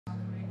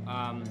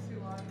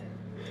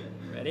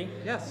Ready?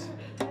 Yes.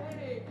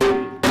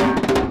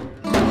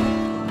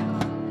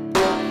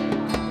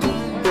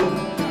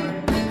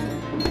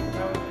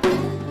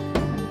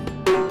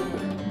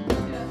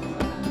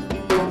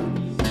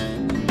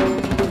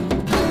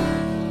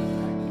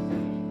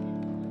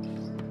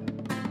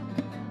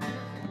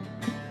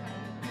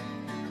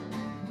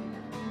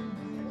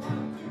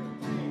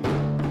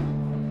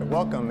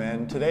 Welcome,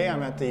 and today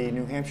I'm at the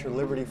New Hampshire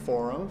Liberty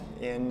Forum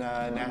in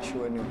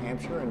Nashua, New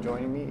Hampshire, and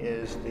joining me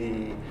is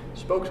the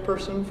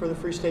spokesperson for the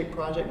Free State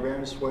Project,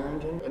 Varrin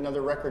Swearingen.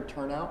 Another record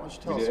turnout. Why don't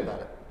you tell us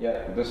about it?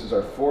 Yeah, this is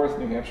our fourth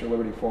New Hampshire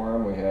Liberty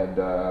Forum. We had,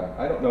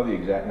 I don't know the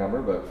exact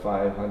number, but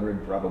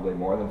 500, probably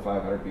more than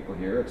 500 people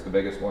here. It's the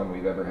biggest one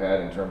we've ever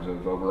had in terms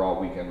of overall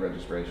weekend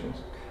registrations.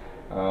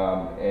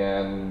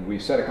 And we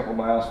set a couple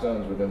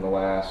milestones within the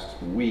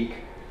last week.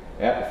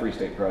 At the Free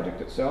State Project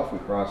itself, we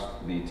crossed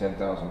the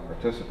 10,000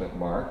 participant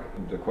mark.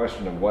 The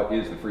question of what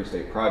is the Free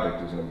State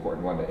Project is an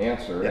important one to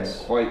answer. Yes.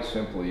 And quite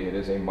simply, it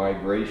is a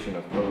migration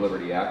of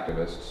pro-liberty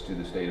activists to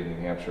the state of New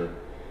Hampshire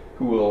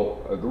who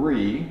will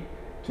agree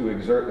to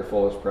exert the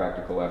fullest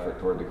practical effort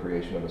toward the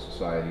creation of a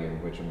society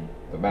in which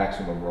the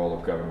maximum role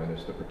of government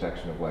is the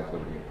protection of life,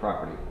 liberty, and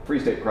property. The Free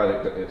State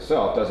Project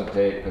itself doesn't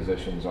take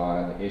positions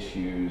on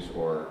issues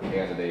or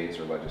candidates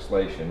or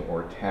legislation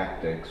or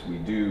tactics. We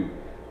do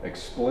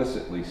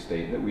explicitly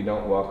state that we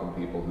don't welcome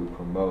people who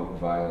promote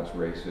violence,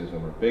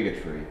 racism, or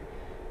bigotry.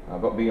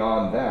 But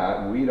beyond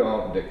that, we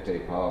don't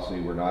dictate policy.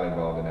 We're not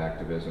involved in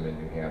activism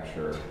in New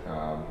Hampshire.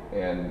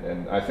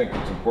 And I think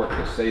it's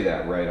important to say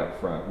that right up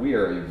front. We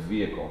are a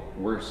vehicle.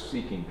 We're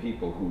seeking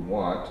people who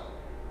want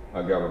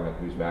a government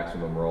whose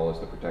maximum role is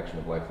the protection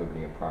of life,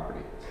 liberty, and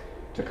property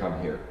to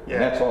come here. Yeah.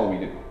 And that's all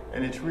we do.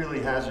 And it really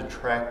has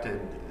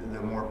attracted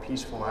the more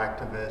peaceful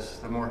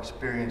activists, the more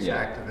experienced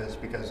activists,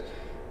 because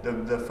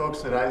the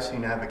folks that I've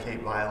seen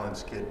advocate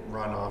violence get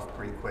run off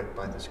pretty quick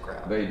by this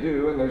crowd. They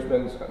do, and there's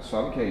been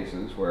some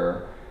cases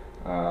where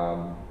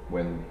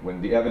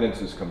when the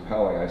evidence is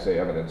compelling, I say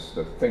evidence,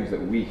 the things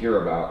that we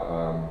hear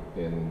about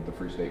in the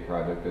Free State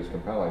Project is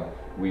compelling,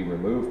 we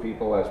remove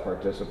people as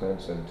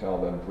participants and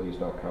tell them, please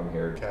don't come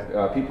here.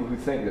 Okay. People who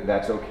think that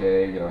that's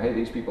okay, you know, hey,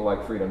 these people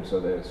like freedom, so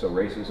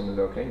racism is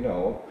okay.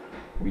 No.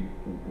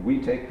 We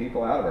take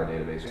people out of our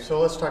database.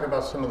 So let's talk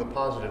about some of the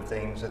positive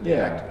things that the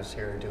activists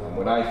here are doing.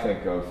 When I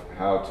think of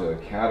how to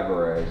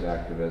categorize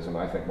activism,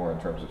 I think more in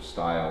terms of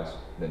styles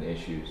than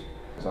issues.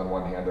 On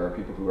one hand, there are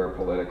people who are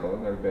political,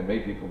 and there have been many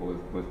people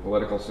with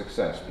political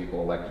success,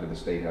 people elected to the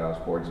State House,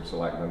 boards of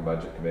selectmen,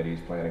 budget committees,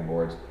 planning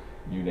boards,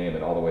 you name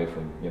it, all the way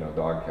from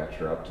dog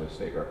catcher up to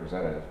state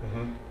representative.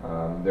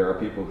 Mm-hmm. There are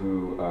people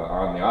who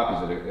are on the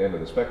opposite end of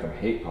the spectrum,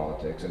 hate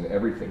politics, and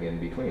everything in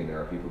between. There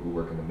are people who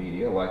work in the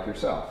media, like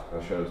yourself,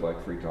 shows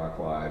like Free Talk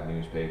Live,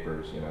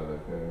 newspapers,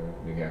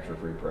 the New Hampshire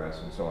Free Press,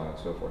 and so on and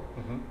so forth.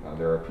 Mm-hmm.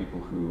 There are people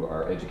who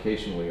are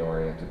educationally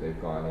oriented.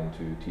 They've gone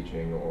into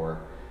teaching,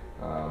 or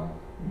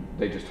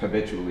they just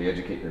habitually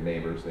educate their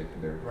neighbors.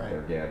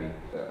 They're gabby.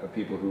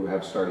 People who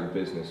have started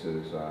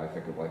businesses, I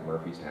think of like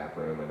Murphy's Tap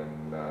Room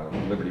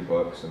and Liberty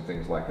Books and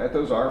things like that.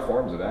 Those are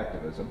forms of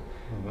activism.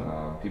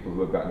 Mm-hmm. People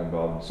who have gotten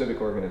involved in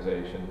civic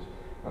organizations,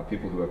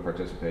 people who have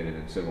participated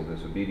in civil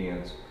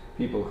disobedience,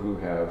 people who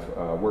have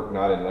worked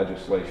not in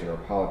legislation or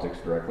politics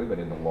directly, but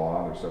in the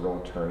law. There's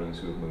several attorneys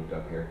who have moved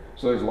up here.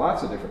 So there's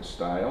lots of different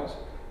styles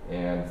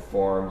and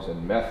forms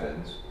and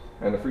methods.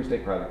 And the Free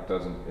State Project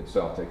doesn't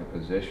itself take a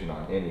position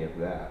on any of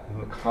that.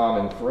 Mm-hmm. The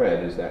common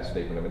thread is that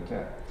statement of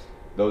intent.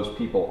 Those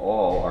people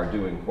all are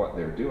doing what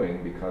they're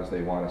doing because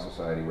they want a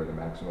society where the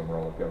maximum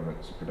role of government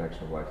is the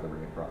protection of life,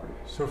 liberty, and property.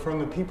 So from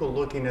the people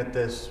looking at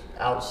this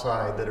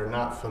outside that are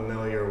not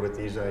familiar with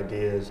these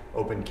ideas,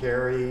 open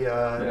carry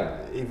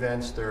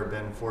events, there have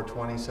been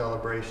 420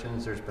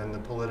 celebrations, there's been the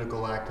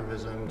political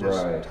activism,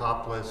 just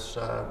topless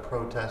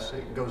protests,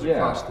 it goes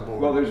across the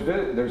board. Well,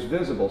 there's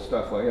visible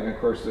stuff like, and of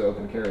course the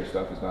open carry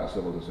stuff is not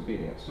civil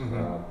disobedience.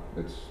 Mm-hmm.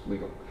 It's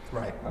legal.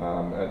 Right.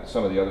 And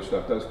some of the other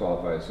stuff does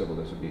qualify as civil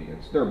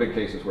disobedience. There are big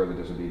cases where the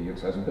disobedience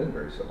hasn't been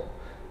very civil,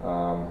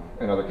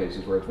 and other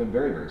cases where it's been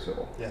very, very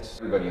civil. Yes.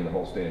 Everybody in the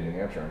whole state of New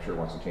Hampshire, I'm sure,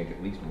 wants to change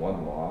at least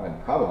one law,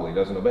 and probably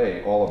doesn't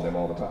obey all of them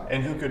all the time.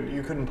 And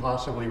you couldn't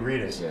possibly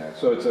read it. Yeah.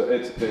 So it's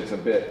a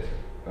bit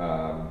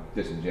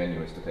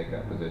disingenuous to take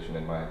that position,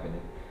 in my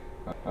opinion.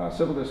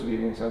 Civil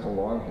disobedience has a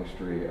long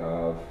history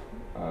of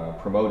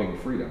promoting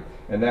freedom,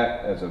 and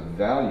that as a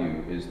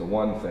value is the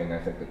one thing I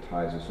think that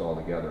ties us all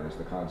together, is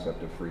the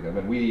concept of freedom,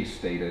 and we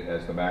state it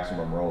as the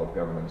maximum role of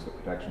government is the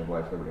protection of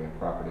life, liberty, and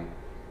property.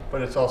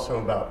 But it's also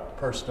about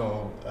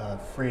personal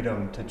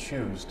freedom to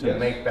choose, to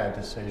make bad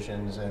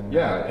decisions and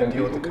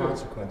deal with the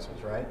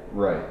consequences, right?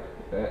 Right.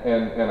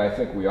 And I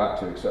think we ought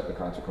to accept the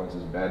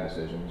consequences of bad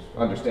decisions,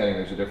 understanding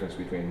there's a difference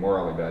between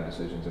morally bad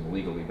decisions and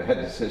legally bad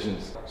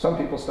decisions. Some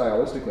people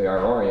stylistically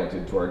are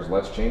oriented towards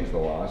let's change the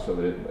law so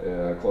that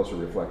it closer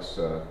reflects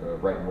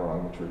right and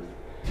wrong, the truth.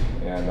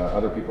 And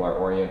other people are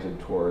oriented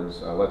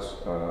towards let's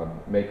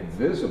make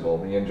visible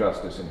the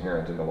injustice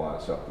inherent in the law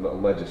itself, the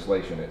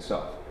legislation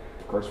itself.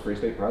 course, Free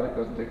State Project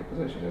doesn't take a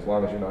position, as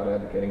long as you're not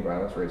advocating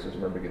violence,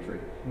 racism, or bigotry,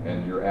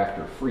 and you're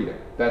after freedom.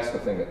 That's the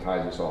thing that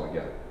ties us all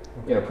together.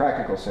 In a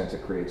practical sense,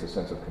 it creates a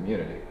sense of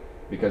community,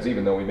 because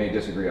even though we may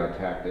disagree on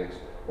tactics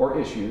or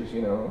issues,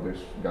 you know,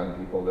 there's gun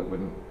people that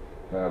wouldn't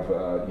have,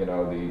 you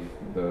know,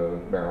 the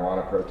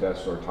marijuana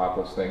protests or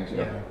topless things. You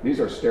know, these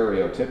are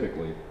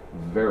stereotypically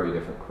very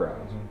different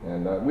crowds,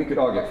 and we could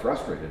all get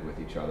frustrated with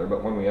each other.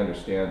 But when we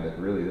understand that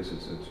really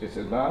it's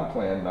a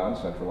non-planned,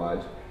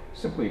 non-centralized,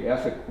 simply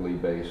ethically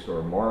based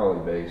or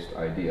morally based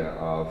idea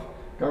of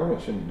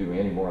government shouldn't do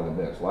any more than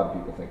this. A lot of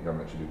people think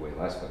government should do way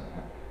less than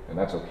that. And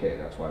that's okay.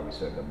 That's why we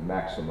said the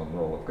maximum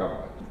role of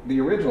government. The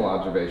original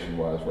observation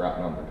was we're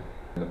outnumbered.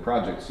 And the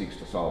project seeks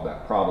to solve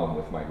that problem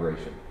with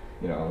migration.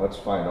 You know, let's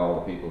find all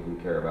the people who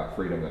care about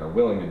freedom that are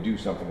willing to do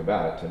something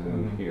about it to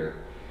move here.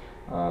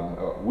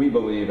 We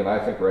believe, and I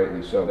think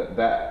rightly so, that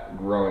that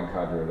growing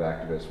cadre of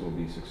activists will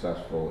be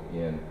successful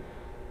in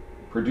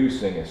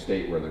producing a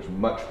state where there's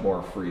much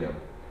more freedom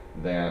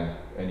than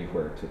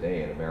anywhere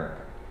today in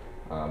America.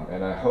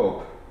 And I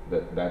hope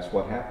that that's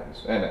what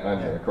happens. And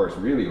of course,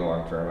 really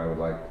long term, I would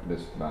like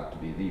this not to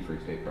be the Free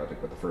State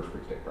Project, but the first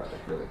Free State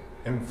Project, really.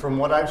 And from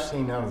what I've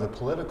seen out of the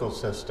political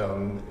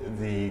system,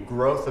 the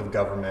growth of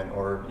government,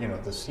 or you know,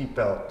 the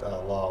seatbelt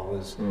law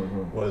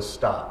was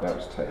stopped. That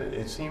was tight.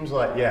 It seems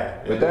like,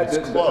 but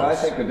it's close. I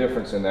think the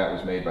difference in that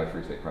was made by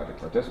Free State Project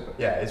participants.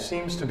 Yeah, it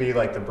seems to be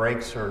like the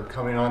brakes are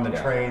coming on the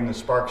train, the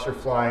sparks are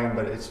flying,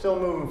 but it's still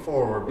moving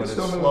forward, but it's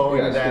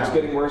slowing down. It's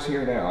getting worse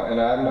here now, and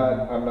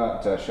I'm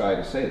not shy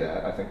to say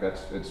that. I think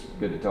it's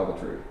good to tell the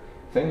truth.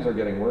 Things are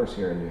getting worse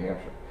here in New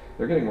Hampshire.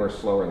 They're getting worse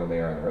slower than they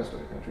are in the rest of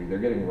the country. They're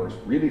getting worse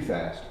really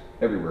fast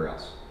everywhere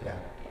else.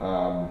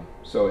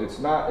 So it's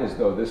not as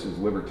though this is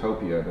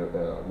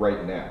Libertopia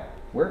right now.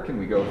 Where can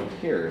we go from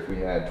here if we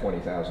had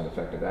 20,000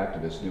 effective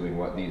activists doing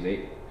what these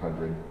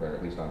 800, or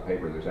at least on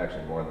paper, there's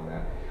actually more than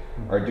that,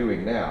 are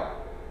doing now?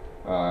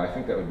 I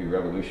think that would be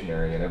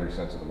revolutionary in every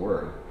sense of the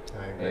word.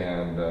 I agree.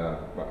 And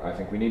I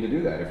think we need to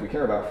do that. If we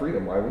care about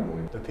freedom, why wouldn't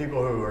we? The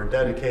people who are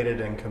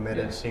dedicated and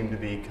committed seem to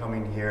be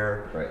coming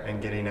here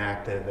and getting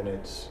active, and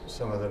it's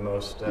some of the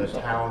most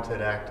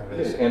talented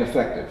activists. And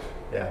effective.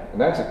 Yeah.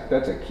 And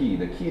that's a key.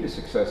 The key to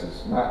success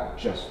is not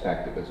just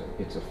activism,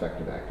 it's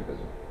effective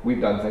activism.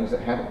 We've done things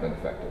that haven't been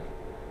effective.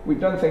 We've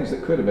done things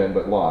that could have been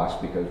but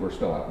lost because we're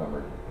still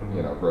outnumbered,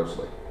 you know,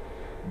 grossly.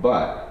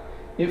 But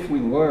if we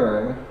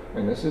learn,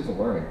 and this is a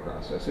learning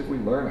process, if we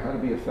learn how to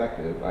be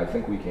effective, I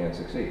think we can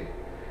succeed.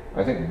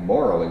 I think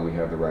morally we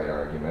have the right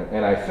argument,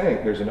 and I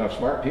think there's enough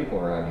smart people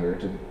around here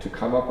to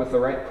come up with the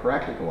right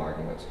practical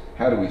arguments.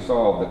 How do we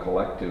solve the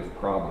collective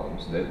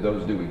problems?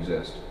 Those do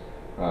exist,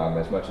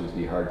 as much as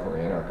the hardcore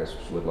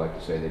anarchists would like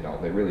to say they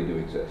don't. They really do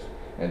exist,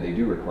 and they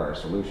do require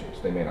solutions.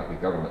 They may not be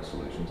government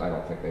solutions, I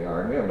don't think they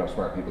are, and we have enough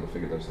smart people to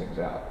figure those things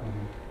out.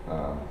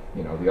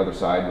 You know, the other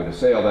side would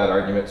assail that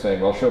argument saying,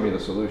 well, show me the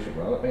solution.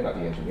 Well, it may not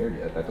be engineered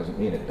yet. That doesn't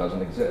mean it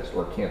doesn't exist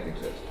or can't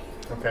exist.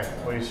 Okay,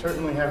 well, you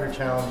certainly have your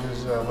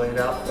challenges laid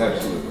out.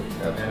 Absolutely.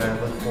 And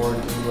I look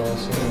forward to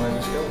seeing where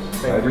this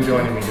goes. Thank you for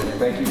joining me today.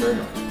 Thank you very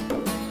much.